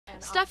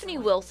Stephanie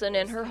Wilson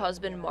and her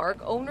husband Mark,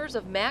 owners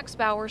of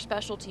Maxbauer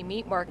Specialty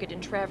Meat Market in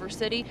Traverse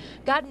City,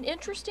 got an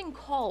interesting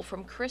call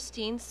from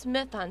Christine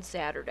Smith on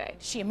Saturday.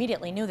 She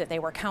immediately knew that they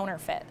were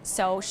counterfeit,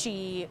 so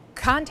she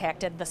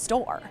contacted the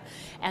store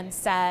and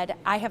said,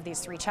 I have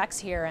these 3 checks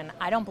here and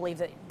I don't believe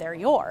that they're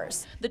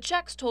yours. The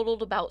checks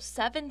totaled about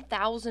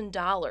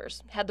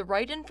 $7,000, had the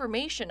right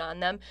information on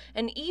them,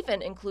 and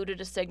even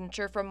included a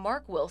signature from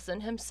Mark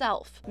Wilson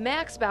himself.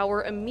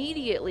 Maxbauer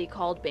immediately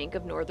called Bank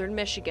of Northern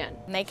Michigan.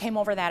 And they came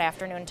over that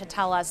afternoon to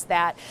tell us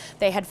that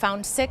they had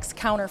found 6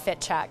 counterfeit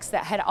checks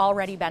that had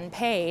already been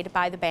paid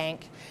by the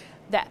bank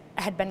that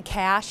had been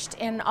cashed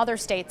in other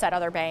states at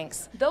other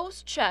banks.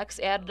 Those checks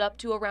added up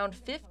to around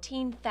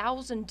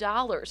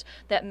 $15,000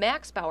 that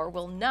Maxbauer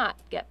will not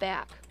get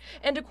back.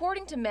 And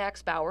according to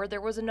Maxbauer, there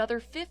was another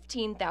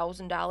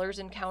 $15,000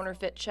 in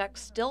counterfeit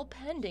checks still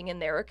pending in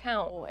their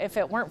account. If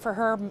it weren't for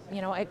her,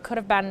 it could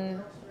have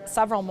been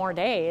several more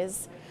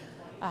days,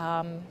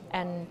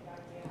 and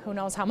who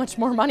knows how much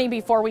more money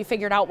before we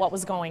figured out what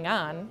was going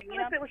on.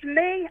 If it was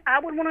me, I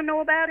would want to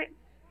know about it.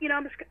 You know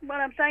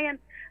what I'm saying?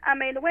 I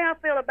mean, the way I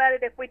feel about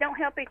it, if we don't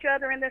help each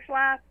other in this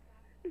life,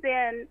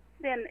 then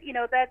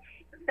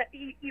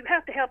you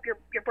have to help your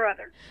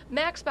brother.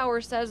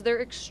 Maxbauer says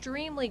they're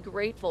extremely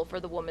grateful for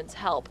the woman's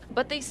help,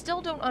 but they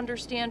still don't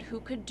understand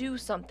who could do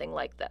something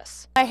like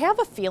this. I have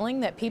a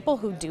feeling that people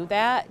who do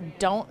that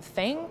don't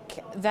think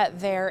that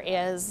there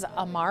is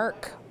a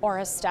Mark or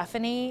a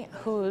Stephanie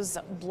whose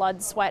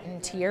blood, sweat,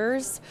 and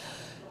tears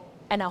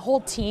and a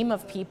whole team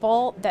of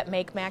people that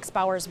make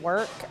Maxbauer's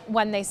work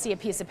when they see a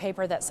piece of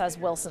paper that says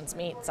Wilson's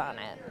Meats on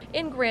it.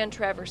 In Grand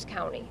Traverse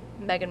County,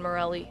 Megan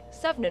Morelli,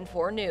 7 and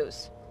 4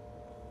 News.